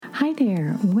Hi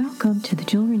there. Welcome to the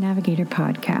Jewelry Navigator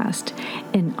podcast,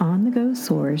 an on-the-go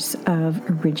source of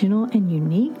original and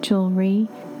unique jewelry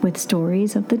with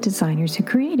stories of the designers who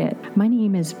create it. My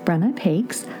name is Brenna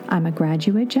Pakes. I'm a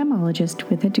graduate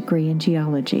gemologist with a degree in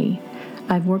geology.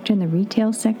 I've worked in the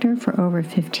retail sector for over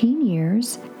 15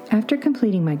 years. After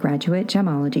completing my graduate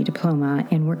gemology diploma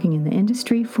and working in the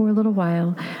industry for a little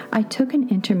while, I took an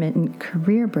intermittent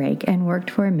career break and worked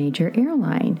for a major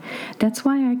airline. That's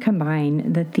why I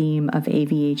combine the theme of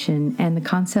aviation and the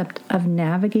concept of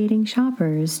navigating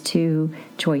shoppers to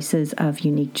choices of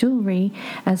unique jewelry,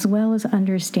 as well as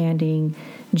understanding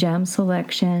gem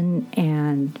selection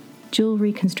and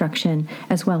jewelry construction,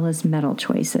 as well as metal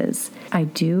choices. I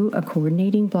do a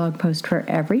coordinating blog post for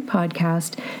every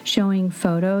podcast showing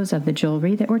photos of the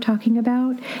jewelry that we're talking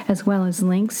about, as well as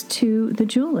links to the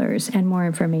jewelers and more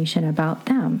information about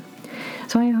them.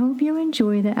 So I hope you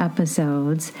enjoy the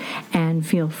episodes and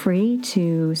feel free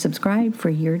to subscribe for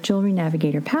your Jewelry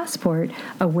Navigator Passport,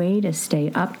 a way to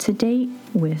stay up to date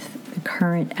with the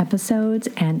current episodes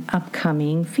and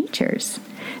upcoming features.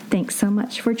 Thanks so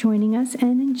much for joining us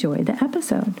and enjoy the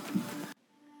episode.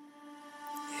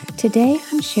 Today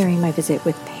I'm sharing my visit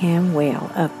with Pam Whale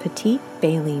of Petite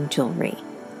Baleen Jewelry.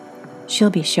 She'll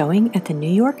be showing at the New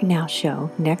York Now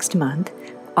Show next month,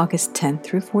 August 10th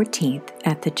through 14th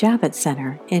at the Javits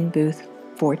Center in booth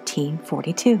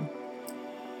 1442.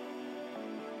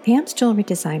 Pam's jewelry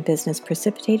design business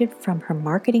precipitated from her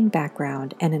marketing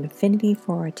background and an affinity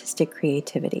for artistic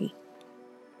creativity.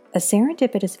 A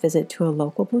serendipitous visit to a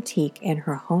local boutique in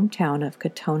her hometown of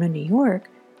Katonah, New York,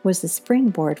 was the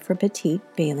springboard for Petite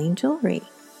Baleen Jewelry.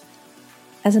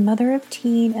 As a mother of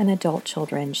teen and adult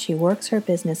children, she works her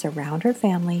business around her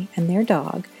family and their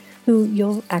dog, who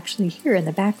you'll actually hear in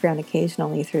the background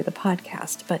occasionally through the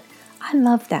podcast. But I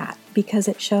love that because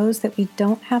it shows that we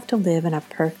don't have to live in a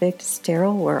perfect,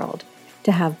 sterile world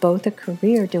to have both a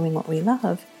career doing what we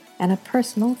love and a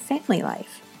personal family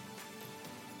life.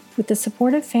 With the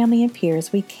support of family and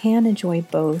peers, we can enjoy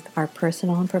both our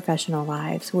personal and professional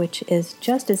lives, which is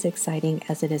just as exciting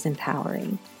as it is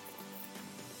empowering.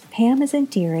 Pam is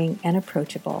endearing and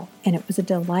approachable, and it was a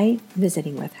delight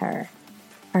visiting with her.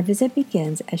 Our visit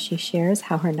begins as she shares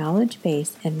how her knowledge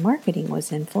base in marketing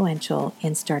was influential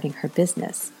in starting her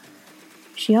business.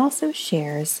 She also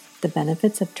shares the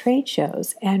benefits of trade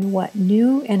shows and what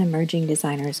new and emerging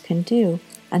designers can do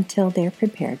until they're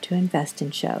prepared to invest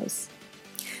in shows.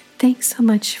 Thanks so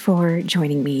much for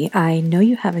joining me. I know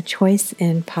you have a choice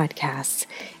in podcasts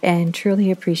and truly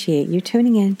appreciate you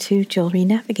tuning in to Jewelry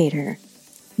Navigator.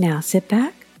 Now sit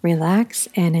back, relax,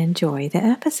 and enjoy the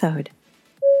episode.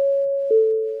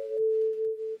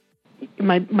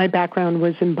 My background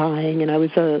was in buying, and I was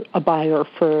a buyer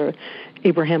for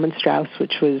Abraham and Straus,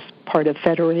 which was part of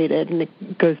Federated, and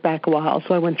it goes back a while.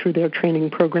 So I went through their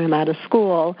training program out of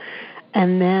school,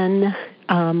 and then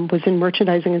was in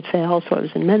merchandising and sales. So I was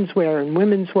in menswear and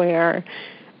women's wear,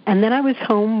 and then I was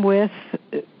home with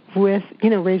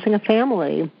raising a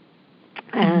family,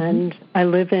 and I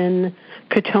live in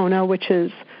Katonah, which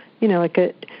is like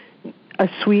a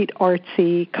sweet,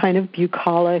 artsy, kind of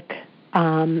bucolic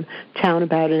town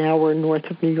about an hour north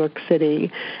of New York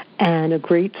City, and a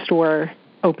great store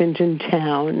opened in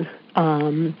town.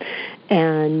 And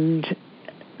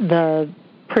the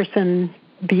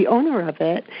owner of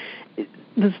it,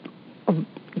 was a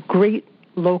great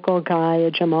local guy, a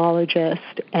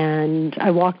gemologist, and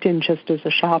I walked in just as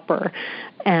a shopper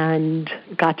and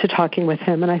got to talking with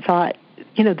him, and I thought,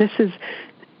 this is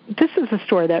a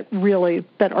store that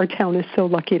our town is so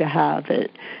lucky to have.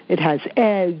 It has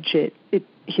edge.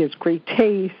 He has great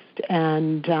taste,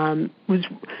 and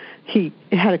it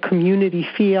had a community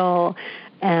feel.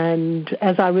 And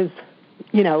as I was,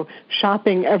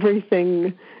 shopping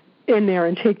everything in there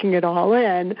and taking it all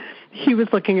in, he was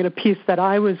looking at a piece that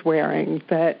I was wearing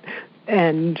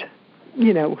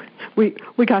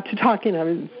we got to talking. I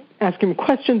was asking him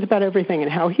questions about everything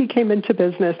and how he came into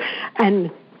business,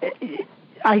 and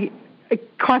I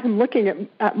caught him looking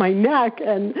at my neck,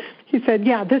 and he said,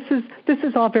 "Yeah, this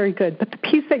is all very good, but the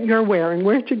piece that you're wearing,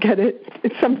 where'd you get it?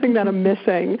 It's something that I'm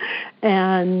missing."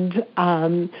 And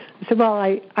I said, "Well,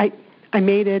 I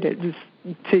made it. It was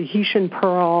Tahitian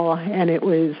pearl, and it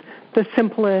was the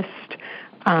simplest,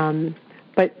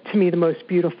 but to me the most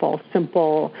beautiful,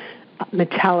 simple,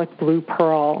 metallic blue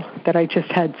pearl that I just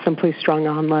had simply strung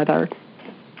on leather."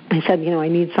 I said, "I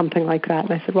need something like that."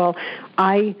 And I said, "Well,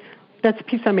 that's a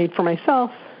piece I made for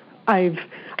myself. I've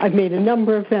made a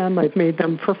number of them. I've made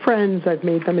them for friends. I've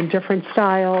made them in different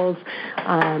styles."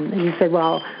 And he said,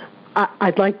 "Well,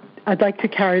 I'd like to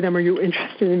carry them. Are you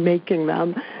interested in making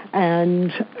them?"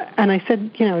 And I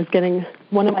said, I was getting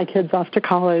one of my kids off to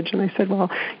college, and I said, well,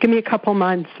 give me a couple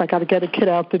months. I got to get a kid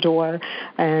out the door,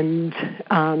 and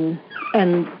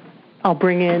I'll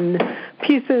bring in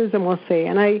pieces, and we'll see.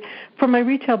 And from my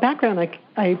retail background,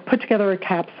 I put together a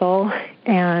capsule,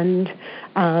 and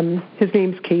his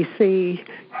name's Casey,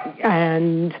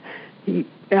 and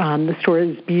the store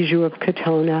is Bijou of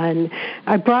Katonah, and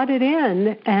I brought it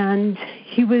in, and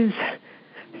he was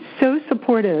so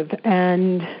supportive,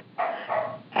 and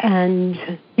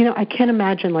I can't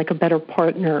imagine like a better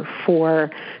partner for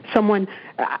someone.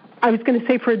 I was going to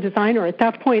say for a designer. At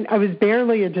that point, I was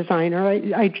barely a designer.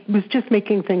 I was just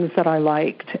making things that I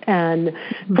liked and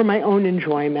for my own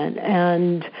enjoyment.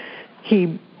 And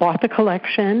he bought the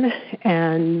collection,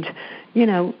 and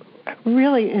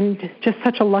really in just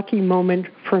such a lucky moment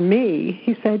for me,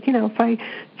 he said, if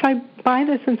I buy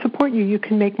this and support you, you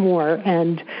can make more,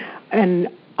 and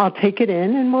I'll take it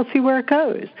in and we'll see where it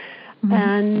goes. Mm-hmm.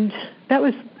 And that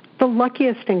was the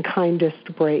luckiest and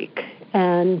kindest break.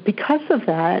 And because of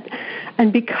that,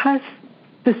 and because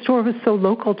the store was so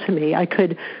local to me, I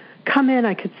could come in,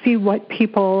 I could see what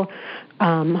people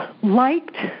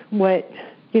liked,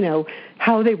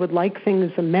 how they would like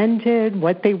things amended,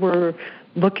 what they were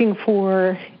looking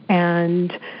for,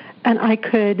 and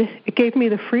it gave me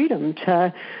the freedom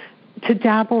to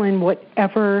dabble in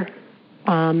whatever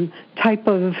type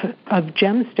of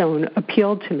gemstone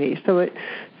appealed to me.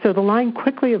 So the line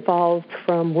quickly evolved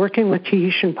from working with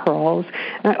Tahitian pearls.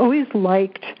 And I always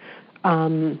liked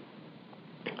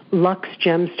luxe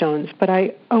gemstones, but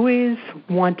I always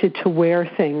wanted to wear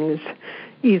things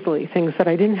easily, things that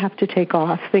I didn't have to take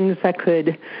off, things that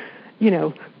could,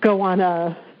 go on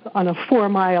a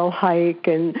 4-mile hike,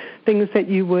 and things that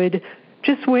you would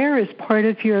just wear as part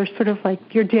of your sort of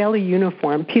like your daily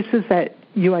uniform, pieces that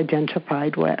you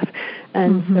identified with.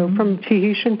 And so from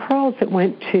Tahitian pearls,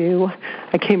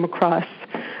 I came across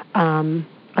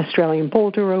Australian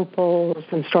boulder opals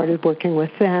and started working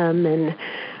with them. And,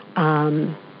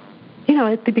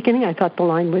 at the beginning I thought the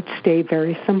line would stay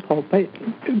very simple, but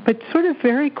sort of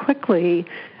very quickly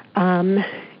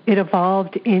it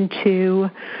evolved into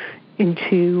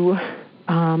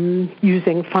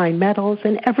using fine metals,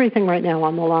 and everything right now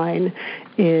on the line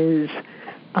is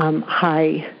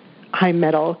high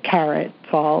metal carat.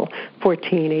 It's all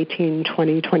 14, 18,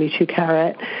 20, 22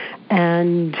 carat.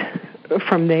 And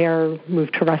from there,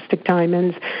 moved to rustic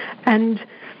diamonds. And,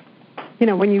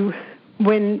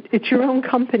 when it's your own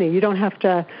company, you don't have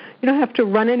to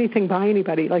run anything by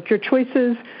anybody. Like your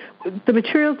choices, the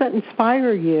materials that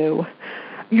inspire you,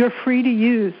 you're free to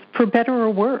use for better or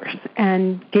worse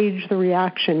and gauge the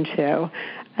reaction to.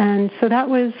 And so that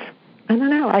was, I don't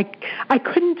know, I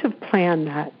couldn't have planned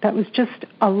that. That was just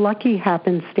a lucky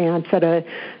happenstance at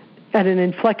an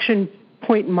inflection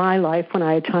point in my life when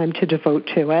I had time to devote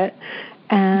to it.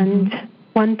 And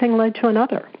one thing led to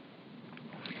another.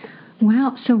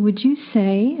 Wow. So would you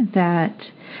say that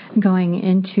going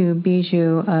into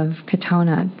Bijou of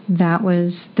Katonah, that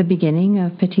was the beginning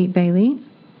of Petite Baleen?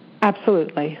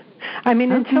 Absolutely. I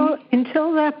mean,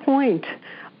 until that point,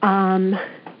 I've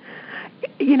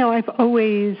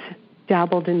always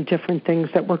dabbled in different things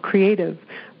that were creative,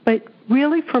 but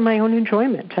really for my own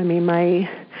enjoyment. I mean,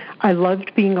 I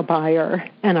loved being a buyer,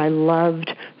 and I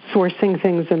loved sourcing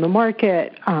things in the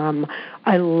market.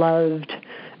 I loved,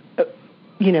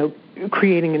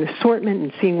 creating an assortment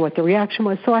and seeing what the reaction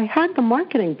was. So I had the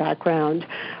marketing background,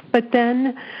 but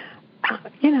then,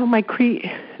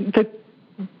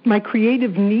 my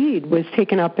creative need was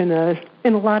taken up in a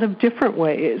lot of different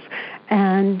ways,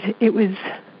 and it was,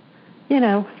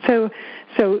 so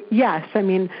yes. I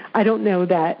mean, I don't know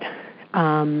that.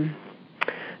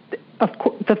 Of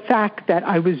course, the fact that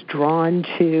I was drawn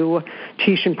to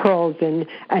Tahitian pearls and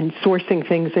sourcing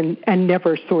things and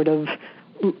never sort of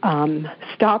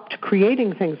stopped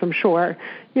creating things, I'm sure,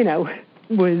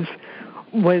 was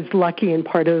lucky and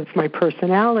part of my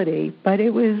personality. But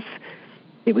it was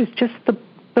just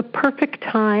the perfect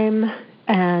time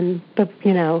and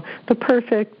the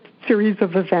perfect series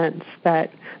of events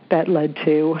that led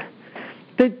to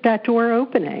that door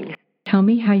opening. Tell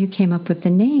me how you came up with the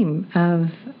name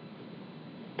of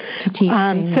Petite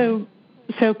Baleen.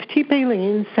 So Petite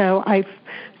Baleen. So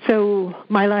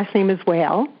my last name is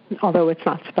Whale, although it's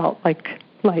not spelled like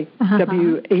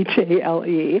WHALE,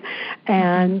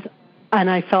 and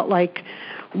I felt like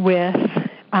with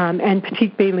and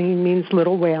Petite Baleen means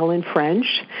little whale in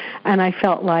French, and I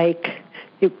felt like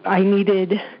I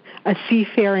needed a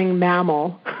seafaring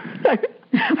mammal.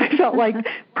 I felt like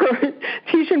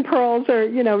Tahitian pearls are,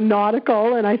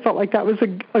 nautical, and I felt like that was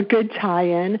a good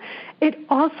tie-in. It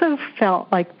also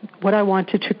felt like what I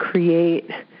wanted to create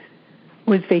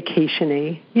was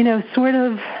vacation-y, sort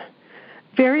of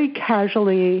very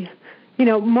casually,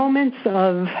 moments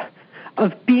of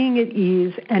being at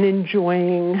ease and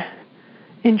enjoying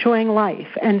life.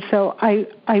 And so I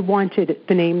wanted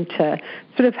the name to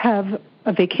sort of have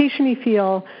a vacation-y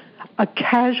feel, a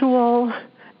casual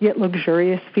yet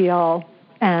luxurious feel,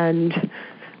 and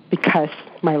because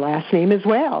my last name is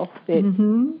Whale,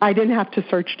 I didn't have to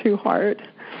search too hard.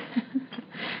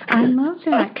 I love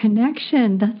that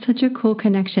connection. That's such a cool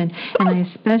connection. And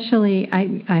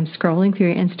I'm scrolling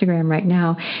through your Instagram right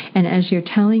now, and as you're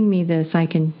telling me this, I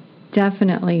can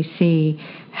definitely see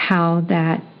how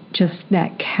that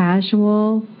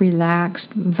casual, relaxed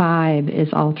vibe is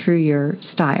all through your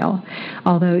style.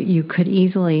 Although you could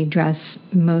easily dress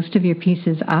most of your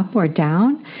pieces up or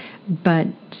down, but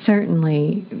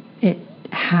certainly it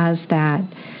has that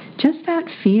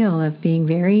feel of being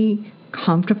very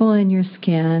comfortable in your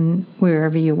skin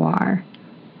wherever you are.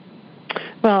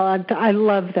 Well, I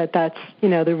love that. That's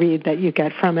the read that you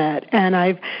get from it, and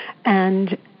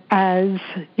as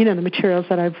the materials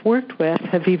that I've worked with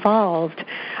have evolved,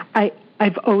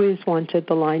 I've always wanted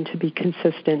the line to be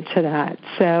consistent to that.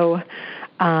 So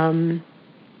I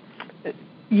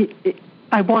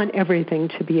want everything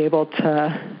to be able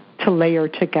to layer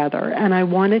together, and I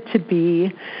want there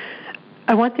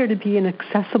to be an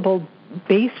accessible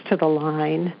base to the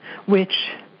line, which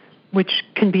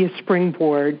can be a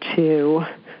springboard to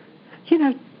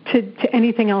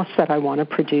anything else that I want to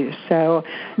produce. So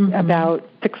about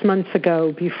 6 months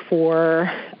ago, before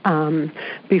I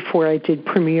did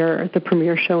the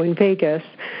premiere show in Vegas,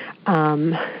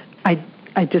 I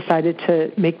decided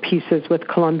to make pieces with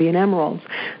Colombian emeralds.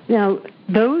 Now,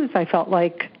 those I felt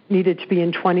like needed to be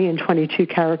in 20 and 22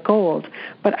 karat gold,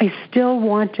 but I still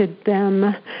wanted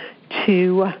them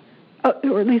to,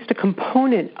 or at least a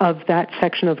component of that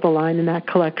section of the line in that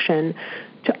collection,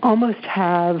 to almost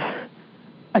have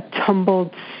a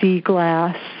tumbled sea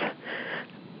glass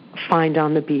find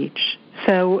on the beach.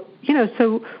 So,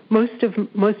 so most of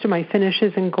my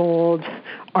finishes in gold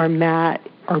are matte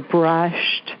or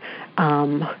brushed,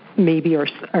 maybe are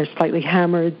slightly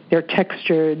hammered. They're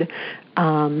textured.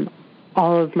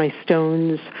 All of my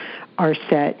stones are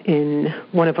set in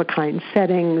one-of-a-kind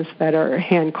settings that are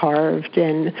hand-carved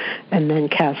and then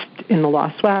cast in the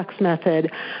lost wax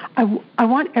method. I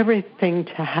want everything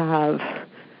to have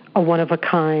a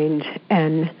one-of-a-kind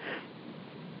and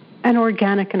an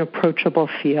organic and approachable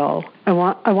feel. I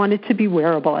want it to be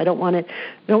wearable. I don't want it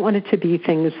to be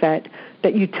things that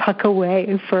you tuck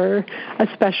away for a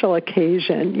special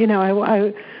occasion. I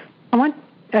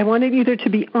want it either to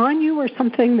be on you or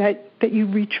something that you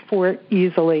reach for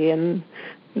easily, and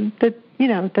that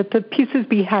the pieces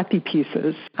be happy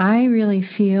pieces. I really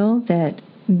feel that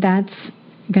that's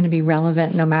going to be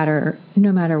relevant no matter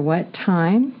what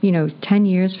time. 10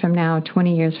 years from now,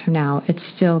 20 years from now, it's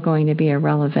still going to be a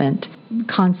relevant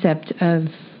concept of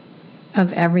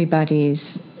everybody's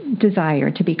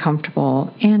desire to be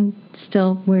comfortable and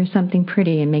still wear something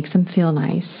pretty and makes them feel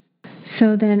nice.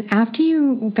 So then after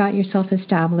you got yourself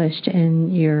established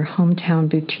in your hometown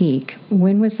boutique,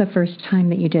 when was the first time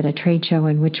that you did a trade show,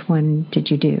 and which one did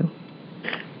you do?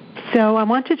 So I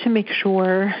wanted to make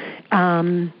sure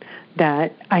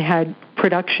that I had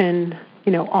production,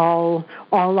 all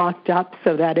locked up,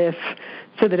 so that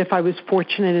if I was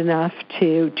fortunate enough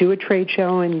to do a trade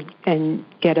show and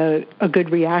get a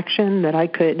good reaction, that I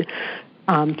could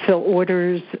fill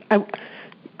orders.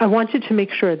 I wanted to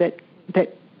make sure that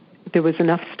there was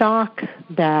enough stock,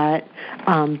 that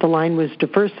the line was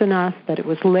diverse enough, that it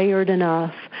was layered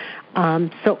enough.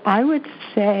 So I would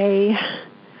say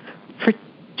for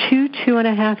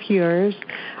 2.5 years,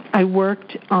 I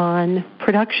worked on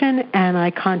production, and I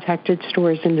contacted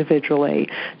stores individually.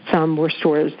 Some were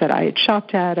stores that I had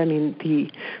shopped at. I mean,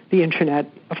 the internet,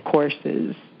 of course,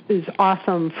 is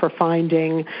awesome for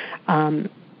finding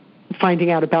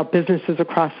out about businesses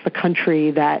across the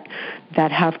country that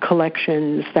have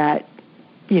collections that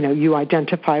you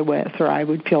identify with, or I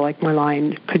would feel like my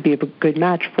line could be a good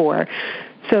match for.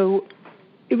 So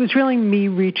it was really me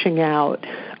reaching out,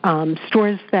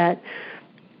 stores that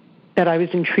I was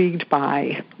intrigued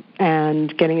by,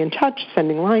 and getting in touch,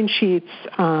 sending line sheets,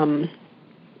 following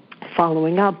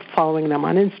them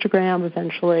on Instagram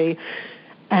eventually.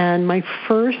 And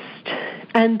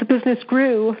the business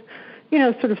grew,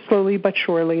 sort of slowly but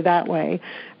surely that way.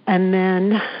 And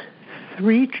then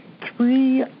three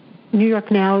New York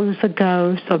Nows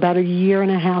ago, so about 1.5 years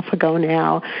ago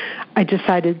now, I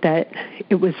decided that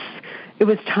it was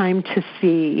time to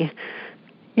see,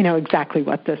 exactly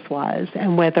what this was,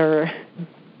 and whether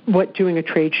what doing a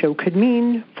trade show could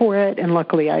mean for it. And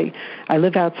luckily, I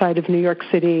live outside of New York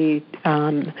City.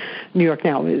 New York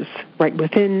Now is right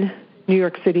within New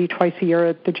York City, twice a year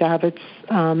at the Javits,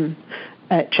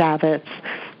 at Javits.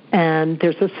 And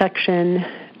there's a section,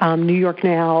 New York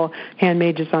Now,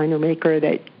 Handmade Designer Maker,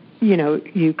 that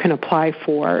you can apply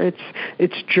for.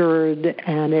 It's jured,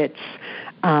 and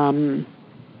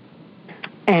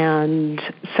and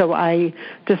so I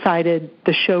decided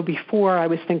the show before I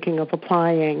was thinking of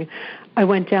applying, I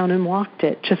went down and walked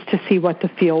it just to see what the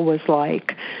feel was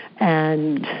like,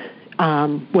 and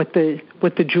what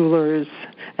the jewelers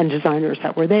and designers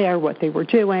that were there, what they were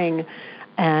doing,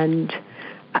 and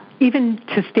even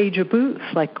to stage a booth,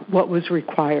 like what was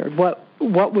required, what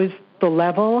was the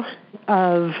level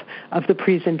of the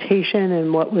presentation,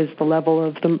 and what was the level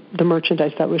of the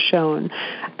merchandise that was shown.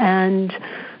 And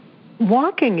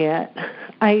walking it,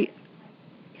 I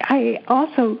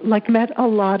also met a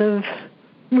lot of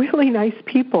really nice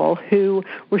people who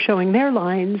were showing their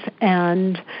lines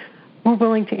and were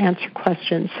willing to answer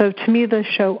questions. So to me, the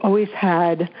show always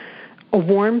had a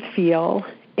warm feel,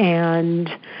 and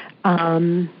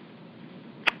I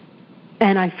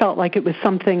felt like it was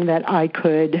something that I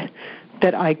could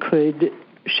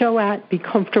show at, be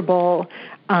comfortable,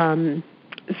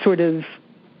 sort of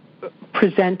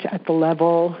present at the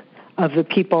level of the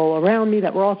people around me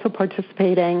that were also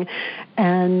participating.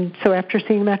 And so after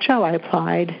seeing that show, I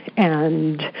applied,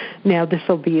 and now this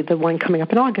will be the one coming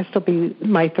up in August. It'll be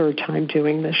my third time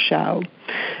doing this show.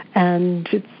 And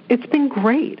it's been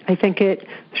great. I think the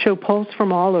show pulls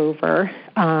from all over,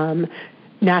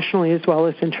 nationally as well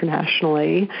as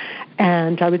internationally.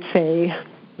 And I would say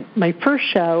my first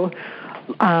show,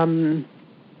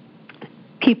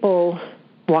 people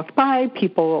walked by,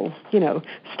 people,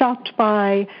 stopped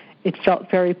by. It felt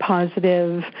very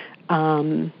positive.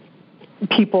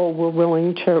 People were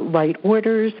willing to write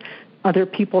orders. Other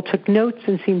people took notes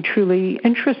and seemed truly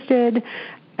interested.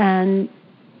 And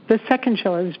the second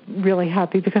show, I was really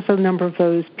happy because a number of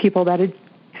those people that had,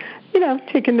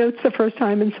 taken notes the first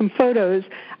time and some photos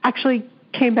actually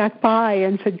came back by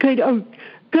and said, good, I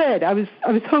was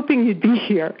hoping you'd be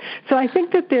here. So I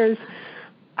think that there's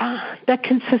that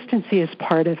consistency is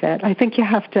part of it. I think you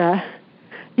have to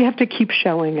keep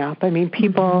showing up. I mean,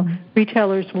 people,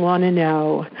 retailers want to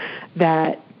know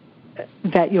that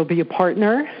you'll be a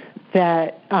partner,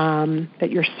 that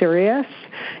you're serious,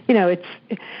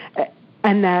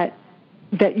 and that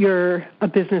you're a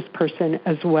business person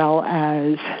as well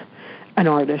as an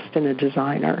artist and a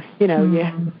designer.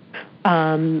 And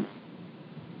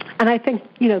I think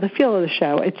the feel of the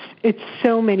show. It's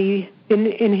so many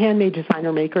in Handmade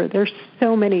Designer Maker. There's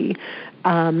so many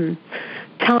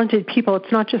talented people.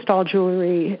 It's not just all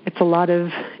jewelry. It's a lot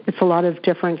of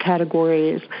different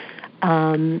categories.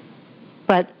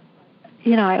 But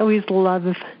I always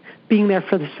love being there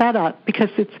for the setup because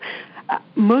it's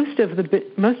most of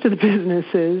the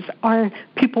businesses are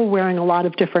people wearing a lot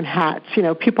of different hats.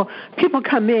 People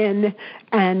come in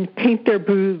and paint their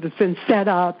booths and set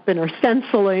up and are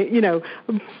stenciling,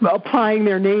 applying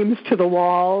their names to the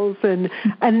walls, and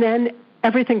then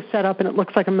everything's set up and it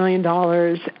looks like $1 million,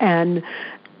 and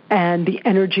the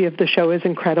energy of the show is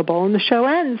incredible. And the show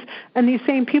ends, and these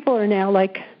same people are now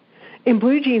in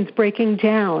blue jeans breaking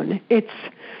down.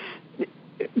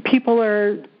 People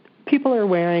are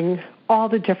wearing all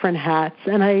the different hats,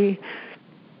 and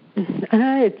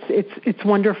it's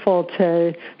wonderful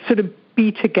to sort of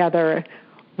be together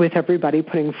with everybody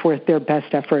putting forth their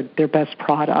best effort, their best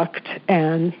product,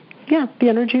 and the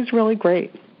energy is really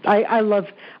great. I love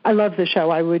the show.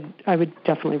 I would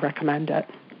definitely recommend it.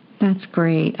 That's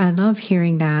great. I love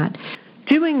hearing that.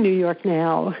 Doing New York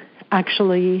Now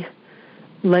actually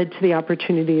led to the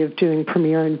opportunity of doing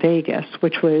premiere in Vegas,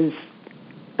 which was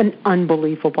an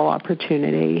unbelievable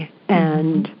opportunity.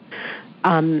 And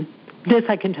this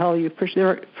I can tell you for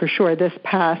sure. This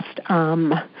past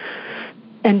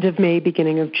end of May,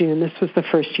 beginning of June, this was the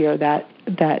first year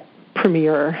that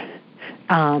premiere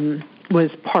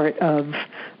was part of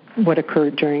what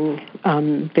occurred during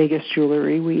Vegas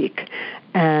Jewelry Week,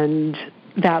 and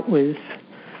that was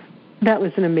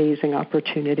an amazing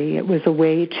opportunity. It was a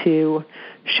way to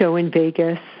show in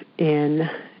Vegas in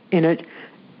a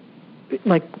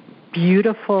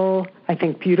beautiful, I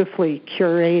think beautifully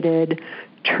curated,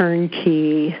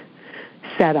 turnkey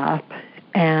setup.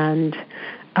 And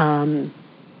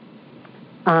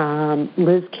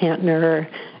Liz Kantner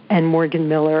and Morgan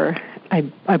Miller,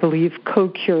 I believe,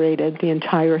 co-curated the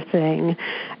entire thing,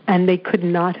 and they could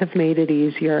not have made it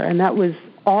easier. And that was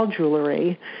all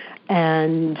jewelry,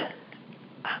 and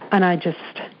I just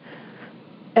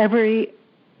every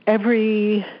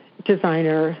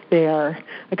designer there.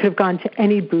 I could have gone to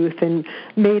any booth and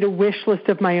made a wish list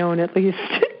of my own, at least,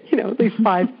 at least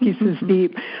 5 pieces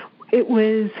deep. It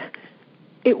was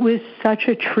such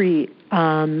a treat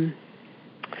to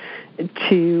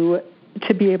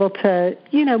be able to,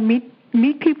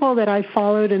 meet people that I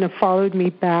followed and have followed me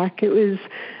back. It was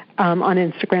on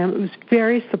Instagram. It was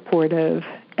very supportive,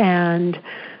 and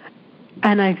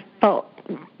I felt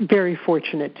very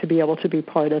fortunate to be able to be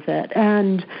part of it.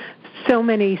 And so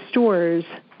many stores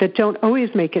that don't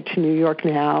always make it to New York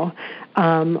now,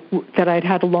 that I'd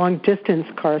had a long distance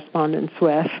correspondence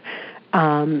with,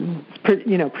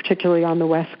 particularly on the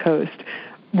West Coast,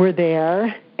 were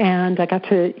there. And I got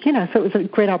to, so it was a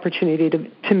great opportunity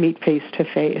to meet face to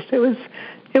face. It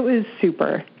was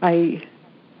super.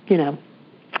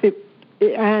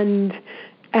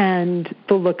 And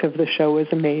the look of the show was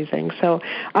amazing. So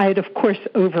I had, of course,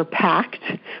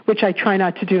 overpacked, which I try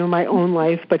not to do in my own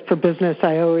life, but for business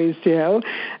I always do.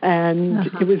 And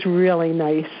It was really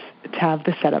nice to have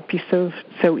the setup be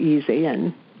so easy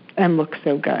and look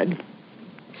so good.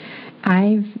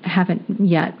 I haven't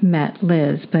yet met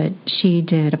Liz, but she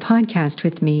did a podcast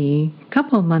with me a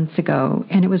couple of months ago,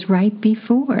 and it was right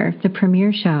before the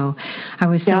premiere show. I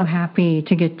was so happy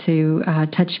to get to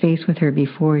touch base with her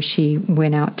before she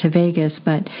went out to Vegas,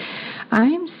 but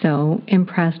I'm so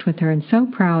impressed with her and so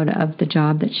proud of the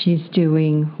job that she's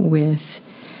doing with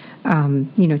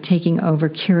taking over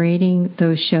curating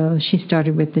those shows. She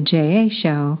started with the JA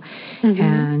show,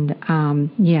 and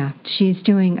she's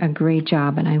doing a great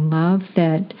job. And I love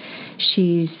that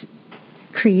she's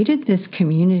created this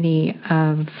community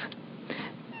of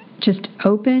just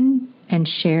open and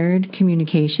shared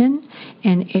communication,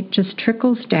 and it just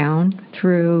trickles down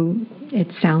through,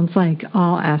 it sounds like,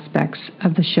 all aspects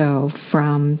of the show,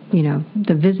 from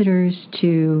the visitors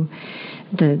to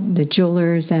the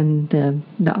jewelers and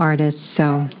the artists.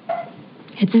 So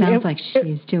it sounds like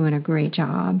she's doing a great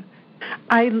job.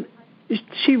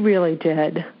 She really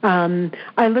did.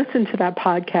 I listened to that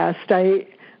podcast.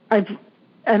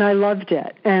 I loved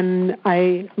it, and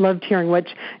I loved hearing what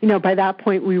by that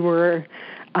point we were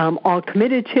all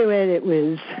committed to it. It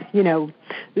was,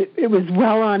 it was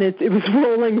well on it. It was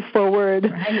rolling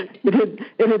forward. Right.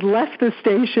 It had left the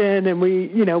station, and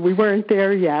we weren't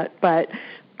there yet. But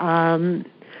I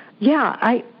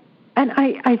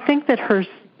think that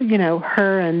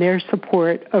her and their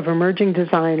support of emerging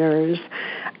designers,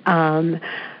 and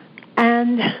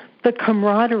the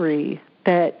camaraderie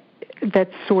that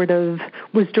sort of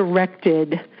was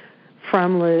directed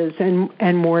from Liz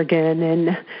and Morgan,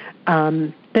 and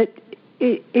that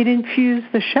it infused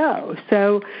the show.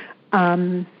 So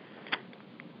I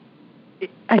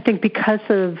think because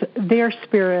of their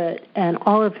spirit and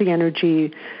all of the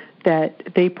energy that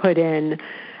they put in,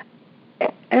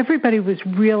 everybody was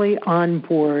really on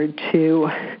board to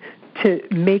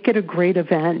make it a great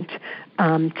event,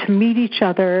 to meet each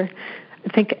other.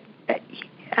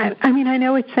 I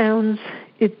know it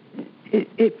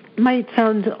might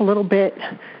sound a little bit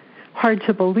hard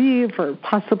to believe or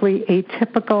possibly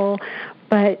atypical,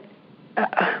 but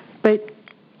it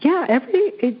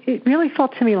really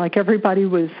felt to me like everybody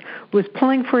was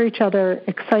pulling for each other,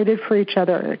 excited for each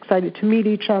other, excited to meet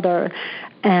each other,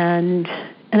 and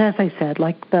as I said,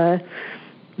 like the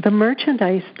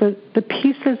merchandise, the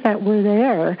pieces that were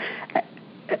there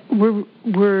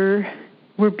were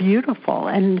beautiful.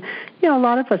 And a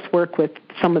lot of us work with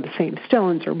some of the same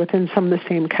stones or within some of the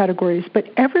same categories, but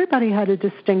everybody had a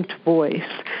distinct voice,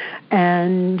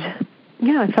 and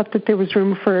I thought that there was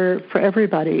room for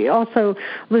everybody. Also,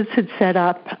 Liz had set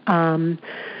up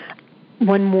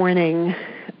one morning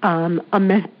a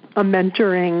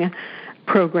mentoring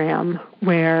program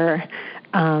where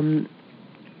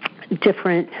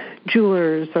different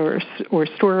jewelers or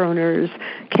store owners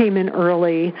came in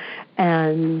early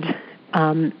and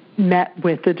met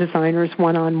with the designers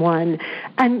one-on-one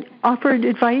and offered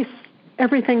advice,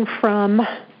 everything from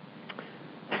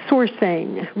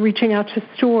sourcing, reaching out to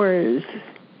stores,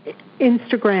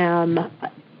 Instagram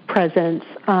presence.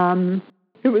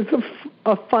 It was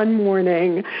a fun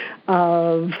morning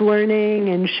of learning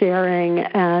and sharing,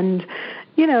 and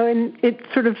and it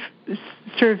sort of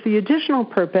served the additional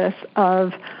purpose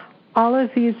of all of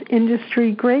these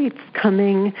industry greats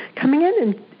coming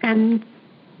in and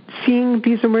seeing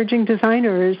these emerging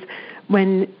designers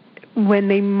when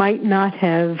they might not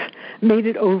have made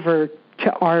it over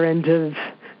to our end of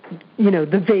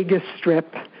the Vegas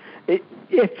Strip,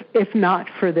 if not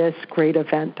for this great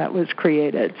event that was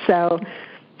created. So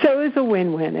it was a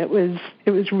win-win. It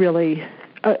was really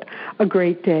a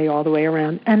great day all the way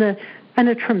around, and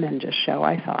a tremendous show,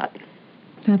 I thought.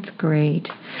 That's great.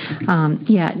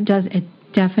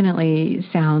 definitely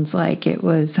sounds like it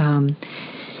was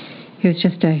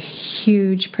just a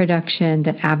huge production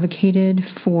that advocated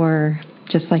for,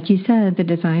 just like you said, the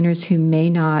designers who may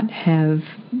not have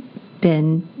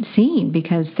been seen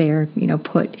because they're,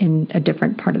 put in a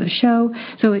different part of the show.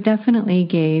 So it definitely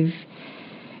gave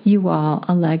you all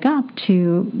a leg up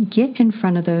to get in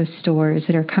front of those stores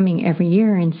that are coming every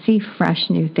year and see fresh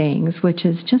new things, which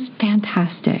is just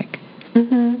fantastic.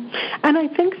 Mm-hmm. And I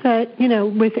think that,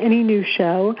 with any new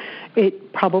show,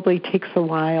 it probably takes a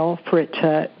while for it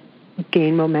to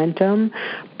gain momentum,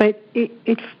 but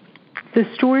the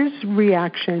store's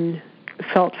reaction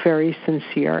felt very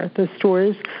sincere. The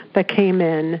stores that came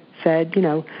in said,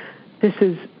 this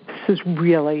is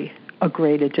really a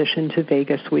great addition to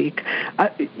Vegas Week.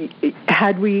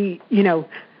 Had we,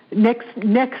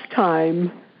 next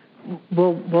time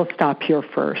we'll stop here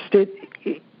first.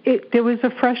 There was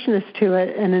a freshness to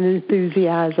it and an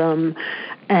enthusiasm,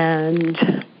 and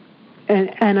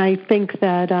I think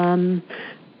that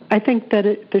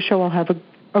the show will have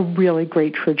a really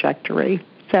great trajectory.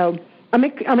 So I'm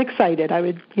excited. I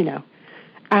would,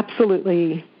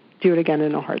 absolutely do it again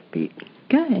in a heartbeat.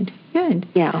 Good.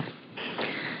 Yeah.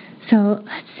 So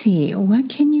let's see, what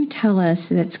can you tell us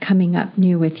that's coming up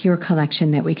new with your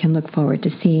collection that we can look forward to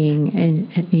seeing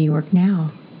at New York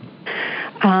Now?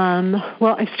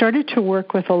 Well, I started to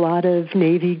work with a lot of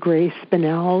navy gray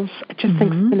spinels. I just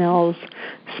think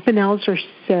spinels are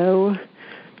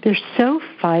they're so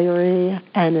fiery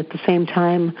and at the same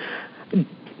time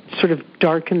sort of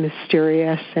dark and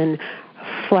mysterious and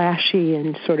flashy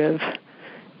and sort of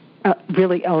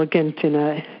really elegant in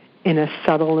a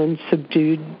subtle and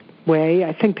subdued way.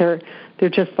 I think they're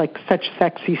just like such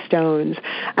sexy stones.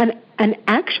 And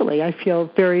actually I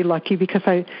feel very lucky because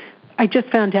I just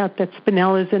found out that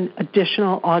spinel is an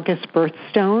additional August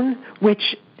birthstone,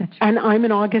 and I'm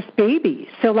an August baby.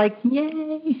 So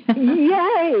yay!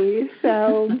 Yay!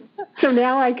 So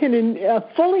now I can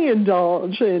fully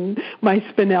indulge in my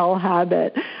spinel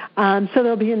habit. So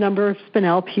there'll be a number of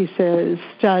spinel pieces,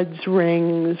 studs,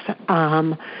 rings,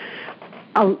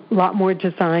 a lot more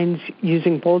designs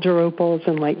using boulder opals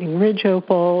and lightning ridge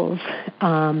opals.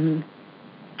 And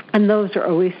those are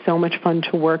always so much fun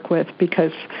to work with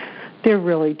because they're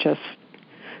really just,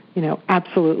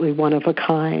 absolutely one of a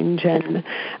kind.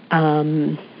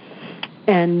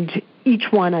 And each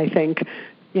one, I think,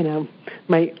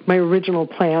 my original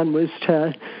plan was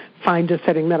to find a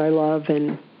setting that I love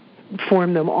and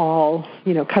form them all,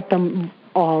 cut them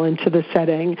all into the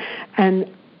setting. And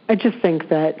I just think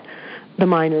that the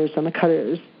miners and the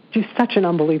cutters do such an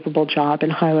unbelievable job in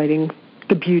highlighting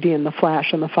the beauty and the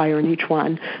flash and the fire in each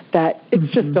one, that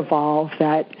it's just evolved,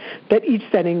 that each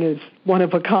setting is one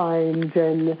of a kind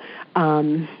and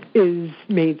is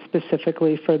made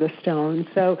specifically for the stone.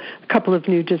 So a couple of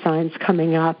new designs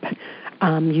coming up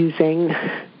using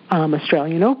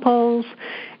Australian opals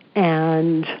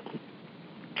and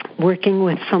working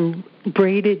with some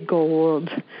braided gold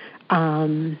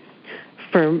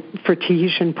for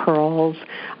Tahitian pearls.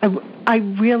 I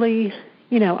really,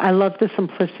 I love the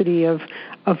simplicity of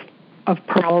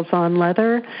pearls on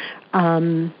leather,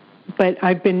 but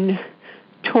I've been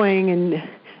toying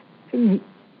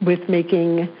with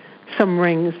making some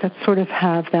rings that sort of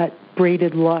have that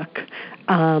braided look,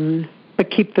 but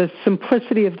keep the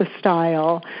simplicity of the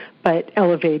style, but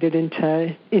elevated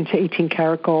into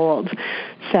 18-karat gold.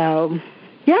 So,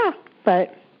 yeah,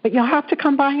 but you'll have to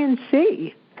come by and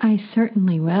see. I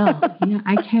certainly will. Yeah,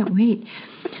 I can't wait.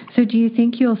 So do you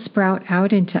think you'll sprout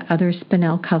out into other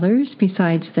spinel colors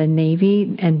besides the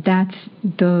navy? And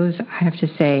those, I have to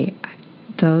say,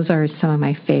 those are some of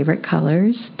my favorite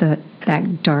colors, that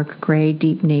dark gray,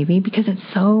 deep navy, because it's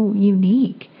so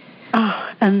unique. Oh,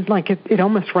 and like it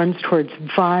almost runs towards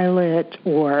violet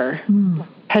or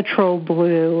petrol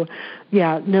blue.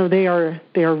 Yeah, no, they are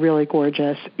really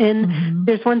gorgeous. And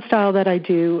there's one style that I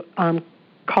do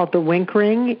called the wink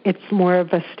ring. It's more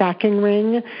of a stacking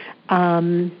ring,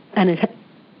 and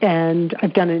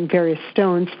I've done it in various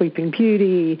stones: Sleeping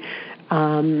Beauty,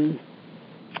 moonstone,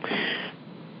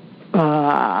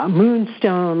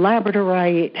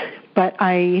 labradorite. But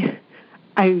I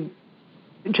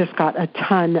just got a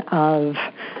ton of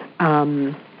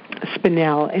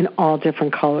spinel in all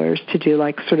different colors to do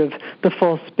like sort of the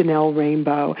full spinel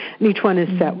rainbow. And each one is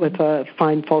set with a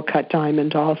fine full cut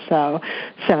diamond also.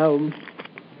 So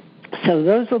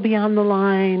those will be on the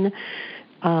line.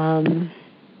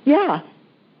 Yeah,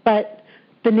 but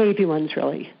the navy ones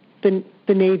really, the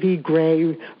navy,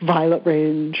 gray, violet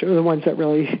range are the ones that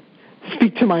really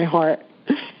speak to my heart.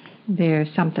 They're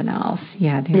something else.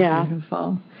 Yeah, they're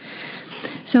beautiful.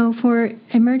 So for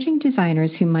emerging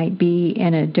designers who might be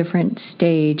in a different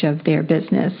stage of their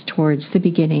business towards the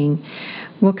beginning,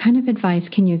 what kind of advice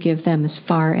can you give them as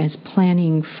far as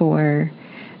planning for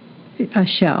a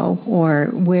show, or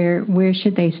where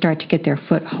should they start to get their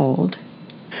foothold?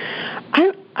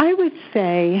 I would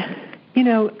say,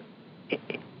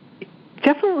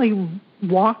 definitely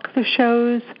walk the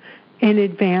shows in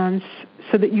advance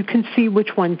so that you can see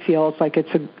which one feels like it's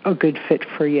a good fit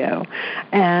for you.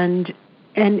 And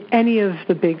any of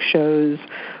the big shows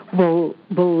will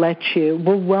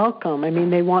welcome. I mean,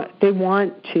 they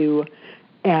want to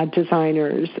add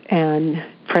designers and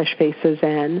fresh faces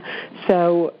in.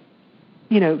 So,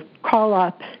 call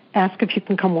up, ask if you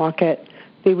can come walk it.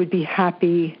 They would be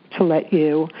happy to let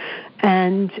you,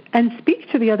 and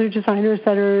speak to the other designers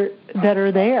that are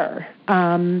there.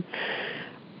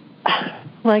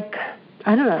 Like,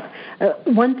 I don't know.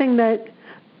 One thing that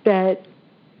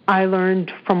I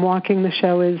learned from walking the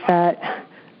show is that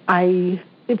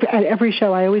at every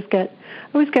show I always get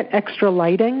extra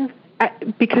lighting,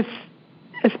 because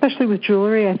especially with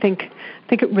jewelry, I think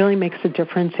it really makes a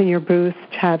difference in your booth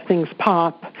to have things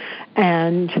pop,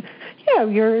 and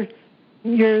you're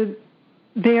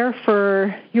there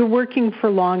you're working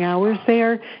for long hours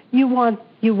there. You want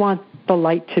the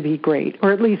light to be great,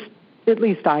 or at least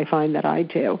I find that I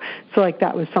do. So like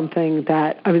that was something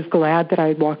that I was glad that I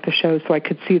had walked the show so I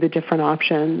could see the different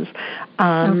options.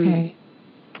 Okay.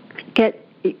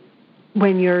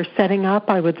 When you're setting up,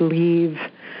 I would leave,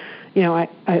 I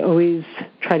always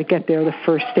try to get there the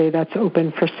first day that's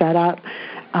open for setup,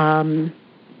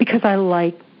 because I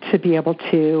like to be able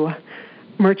to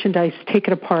merchandise, take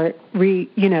it apart,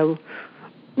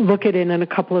 look at it in a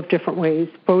couple of different ways,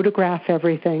 photograph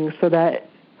everything so that,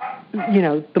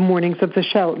 the mornings of the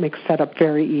show, it makes setup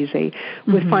very easy.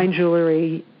 Mm-hmm. With fine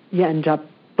jewelry, you end up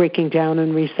breaking down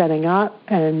and resetting up.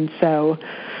 And so,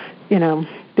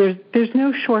 there's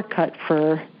no shortcut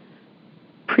for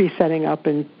pre-setting up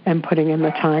and putting in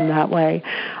the time that way.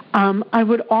 I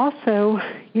would also,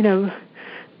 use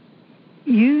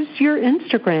your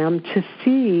Instagram to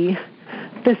see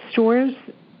the stores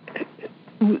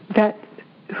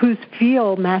whose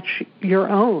feel match your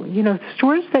own.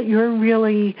 Stores that you're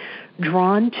really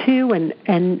drawn to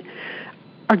and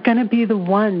are going to be the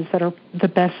ones that are the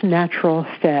best natural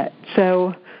fit.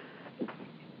 So,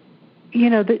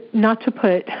 not to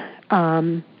put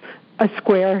a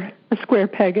square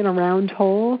peg in a round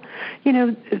hole.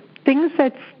 Things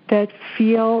that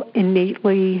feel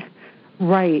innately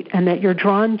right and that you're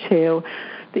drawn to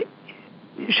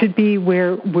should be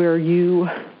where you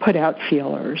put out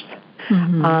feelers.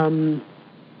 Mm-hmm.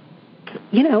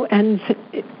 And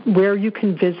where you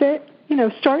can visit,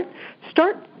 start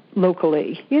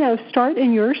locally, start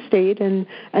in your state and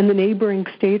the neighboring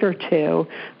state or two,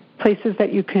 places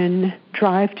that you can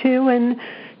drive to, and,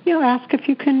 ask if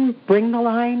you can bring the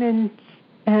line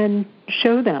and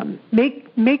show them. Make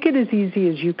it as easy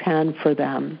as you can for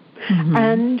them. Mm-hmm.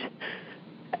 And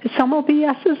some will be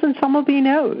yeses and some will be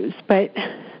nos, but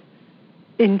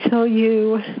until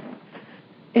you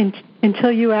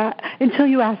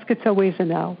ask, it's always a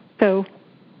no. So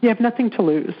you have nothing to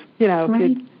lose,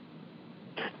 Right.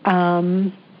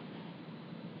 And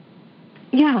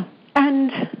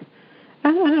I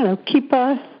don't know.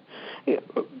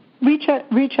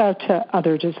 Reach out to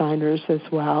other designers as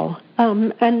well,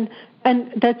 and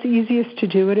that's easiest to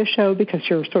do at a show because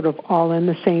you're sort of all in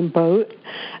the same boat.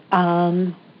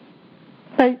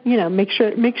 But make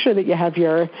sure that you have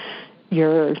your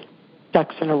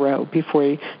ducks in a row before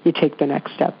you take the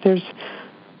next step.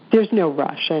 There's no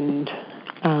rush, and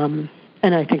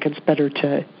I think it's better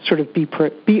to sort of be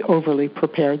overly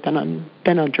prepared than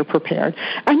underprepared.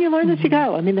 And you learn as you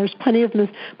go. I mean, there's plenty of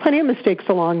mistakes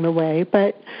along the way,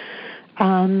 but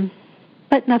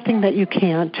nothing that you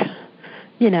can't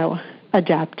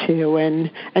adapt to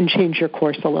and change your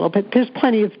course a little bit. There's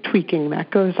plenty of tweaking that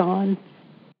goes on.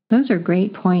 Those are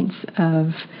great points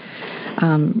of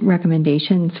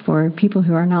recommendations for people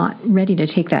who are not ready to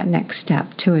take that next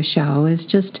step to a show. Is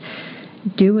just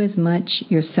do as much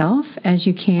yourself as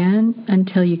you can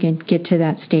until you can get to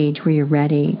that stage where you're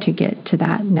ready to get to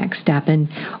that next step. And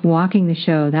walking the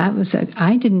show,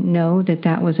 I didn't know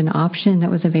that was an option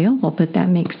that was available, but that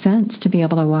makes sense to be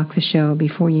able to walk the show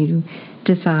before you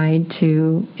decide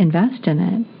to invest in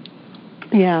it.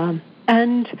 Yeah.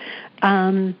 And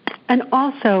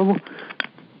also,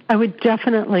 I would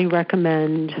definitely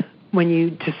recommend when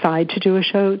you decide to do a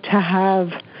show to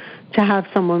have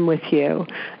someone with you.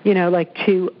 I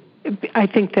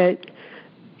think that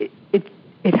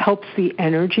it helps the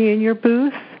energy in your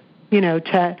booth.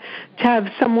 To have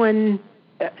someone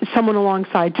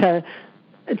alongside to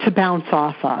to bounce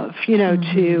off of,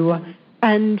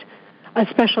 and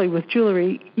especially with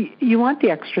jewelry, you want the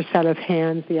extra set of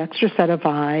hands, the extra set of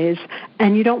eyes,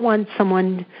 and you don't want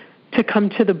someone to come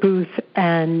to the booth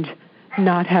and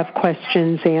not have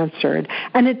questions answered.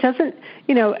 And it doesn't,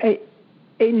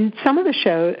 in some of the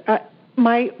show,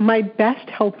 my best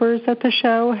helpers at the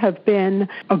show have been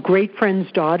a great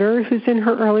friend's daughter who's in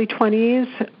her early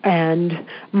 20s and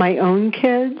my own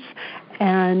kids,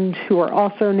 and who are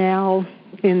also now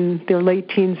in their late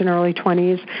teens and early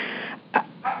 20s.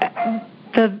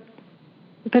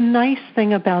 The nice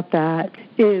thing about that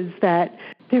is that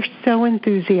they're so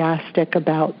enthusiastic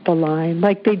about the line.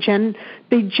 Like they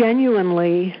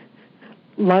genuinely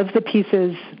love the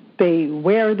pieces, they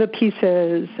wear the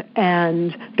pieces,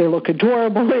 and they look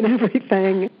adorable and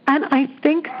everything. And I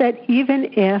think that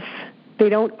even if they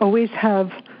don't always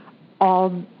have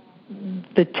all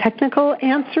the technical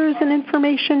answers and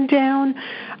information down,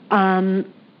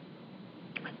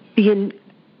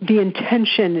 the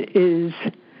intention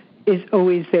is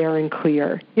always there and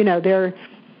clear.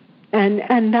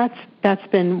 And that's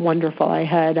been wonderful. I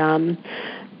had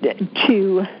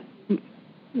two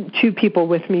people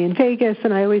with me in Vegas,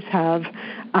 and I always have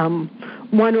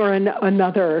one or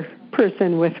another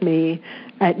person with me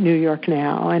at New York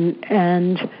now,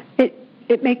 and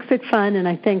it makes it fun. And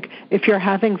I think if you're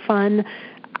having fun,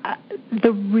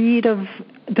 the read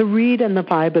and the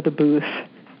vibe of the booth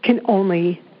can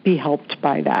only be helped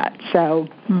by that. So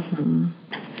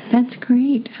That's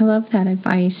great. I love that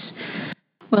advice.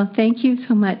 Well, thank you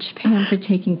so much, Pam, for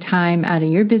taking time out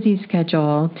of your busy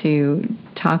schedule to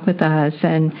talk with us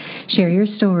and share your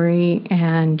story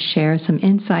and share some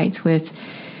insights with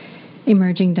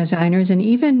emerging designers and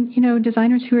even,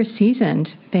 designers who are seasoned.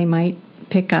 They might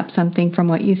pick up something from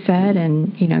what you said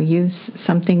and, use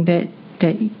something that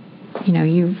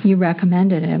you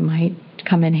recommended. It might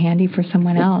come in handy for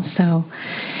someone else. So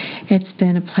it's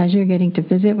been a pleasure getting to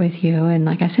visit with you. And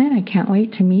like I said, I can't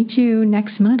wait to meet you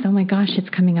next month. Oh my gosh, it's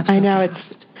coming up so I know,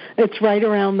 fast. It's right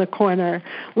around the corner.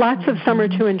 Lots of summer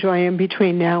to enjoy in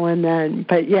between now and then.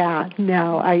 But I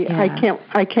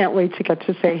can't wait to get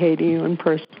to say hey to you in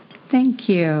person. Thank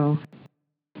you.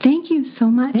 Thank you so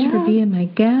much for being my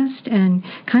guest. And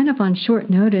kind of on short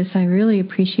notice, I really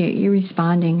appreciate you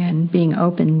responding and being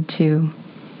open to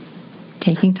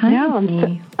taking time with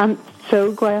me. I'm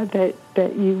so glad that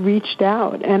you reached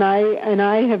out, and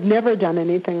I have never done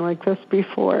anything like this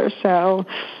before. So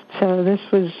this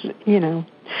was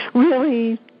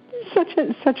really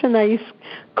such a nice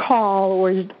call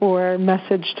or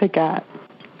message to get.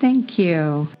 Thank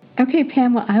you. Okay,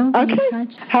 Pam. Well, I will be in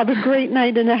touch. Have a great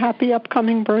night and a happy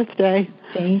upcoming birthday.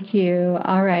 Thank you.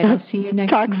 All right. I'll see you next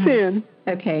Talk month. soon.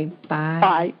 Okay. Bye.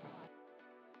 Bye.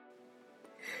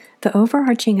 The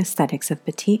overarching aesthetics of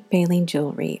Petite Baleen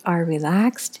jewelry are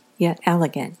relaxed yet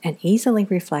elegant and easily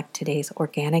reflect today's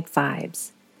organic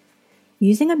vibes.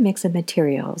 Using a mix of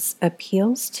materials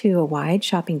appeals to a wide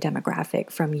shopping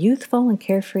demographic from youthful and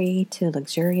carefree to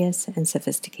luxurious and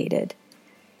sophisticated.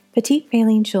 Petite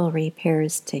Baleen jewelry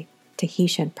pairs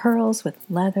Tahitian pearls with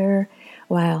leather,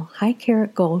 while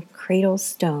high-carat gold cradles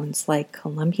stones like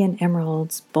Colombian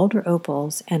emeralds, boulder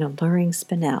opals, and alluring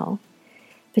spinel.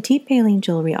 Petite Baleen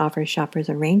jewelry offers shoppers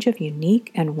a range of unique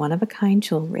and one-of-a-kind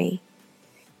jewelry.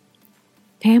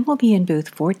 Pam will be in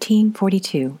booth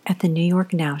 1442 at the New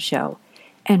York Now Show,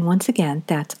 and once again,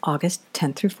 that's August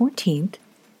 10th through 14th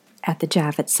at the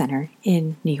Javits Center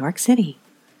in New York City.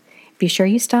 Be sure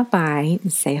you stop by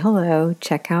and say hello,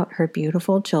 check out her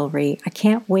beautiful jewelry. I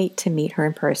can't wait to meet her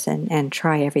in person and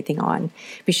try everything on.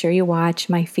 Be sure you watch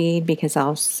my feed because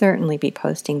I'll certainly be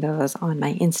posting those on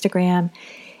my Instagram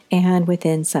and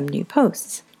within some new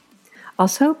posts.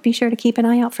 Also, be sure to keep an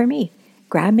eye out for me.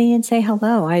 Grab me and say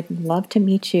hello. I'd love to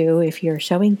meet you if you're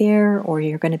showing there or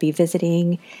you're going to be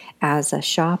visiting as a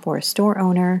shop or a store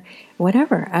owner,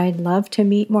 whatever. I'd love to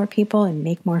meet more people and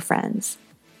make more friends.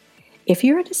 If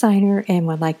you're a designer and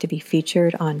would like to be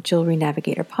featured on Jewelry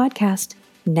Navigator podcast,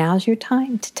 now's your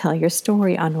time to tell your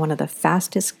story on one of the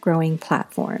fastest growing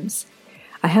platforms.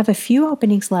 I have a few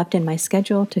openings left in my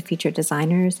schedule to feature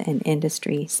designers and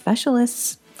industry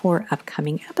specialists for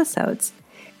upcoming episodes.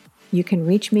 You can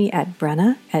reach me at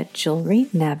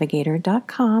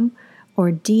brenna@jewelrynavigator.com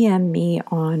or DM me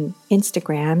on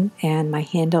Instagram, and my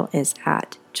handle is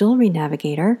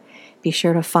 @jewelrynavigator. Be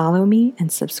sure to follow me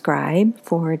and subscribe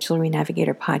for Jewelry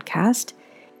Navigator podcast.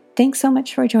 Thanks so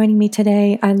much for joining me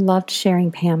today. I loved sharing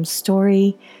Pam's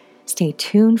story. Stay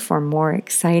tuned for more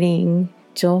exciting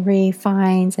jewelry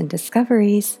finds and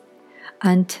discoveries.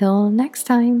 Until next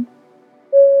time.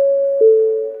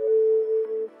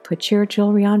 Put your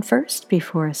jewelry on first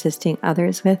before assisting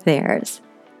others with theirs.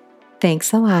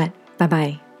 Thanks a lot.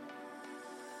 Bye-bye.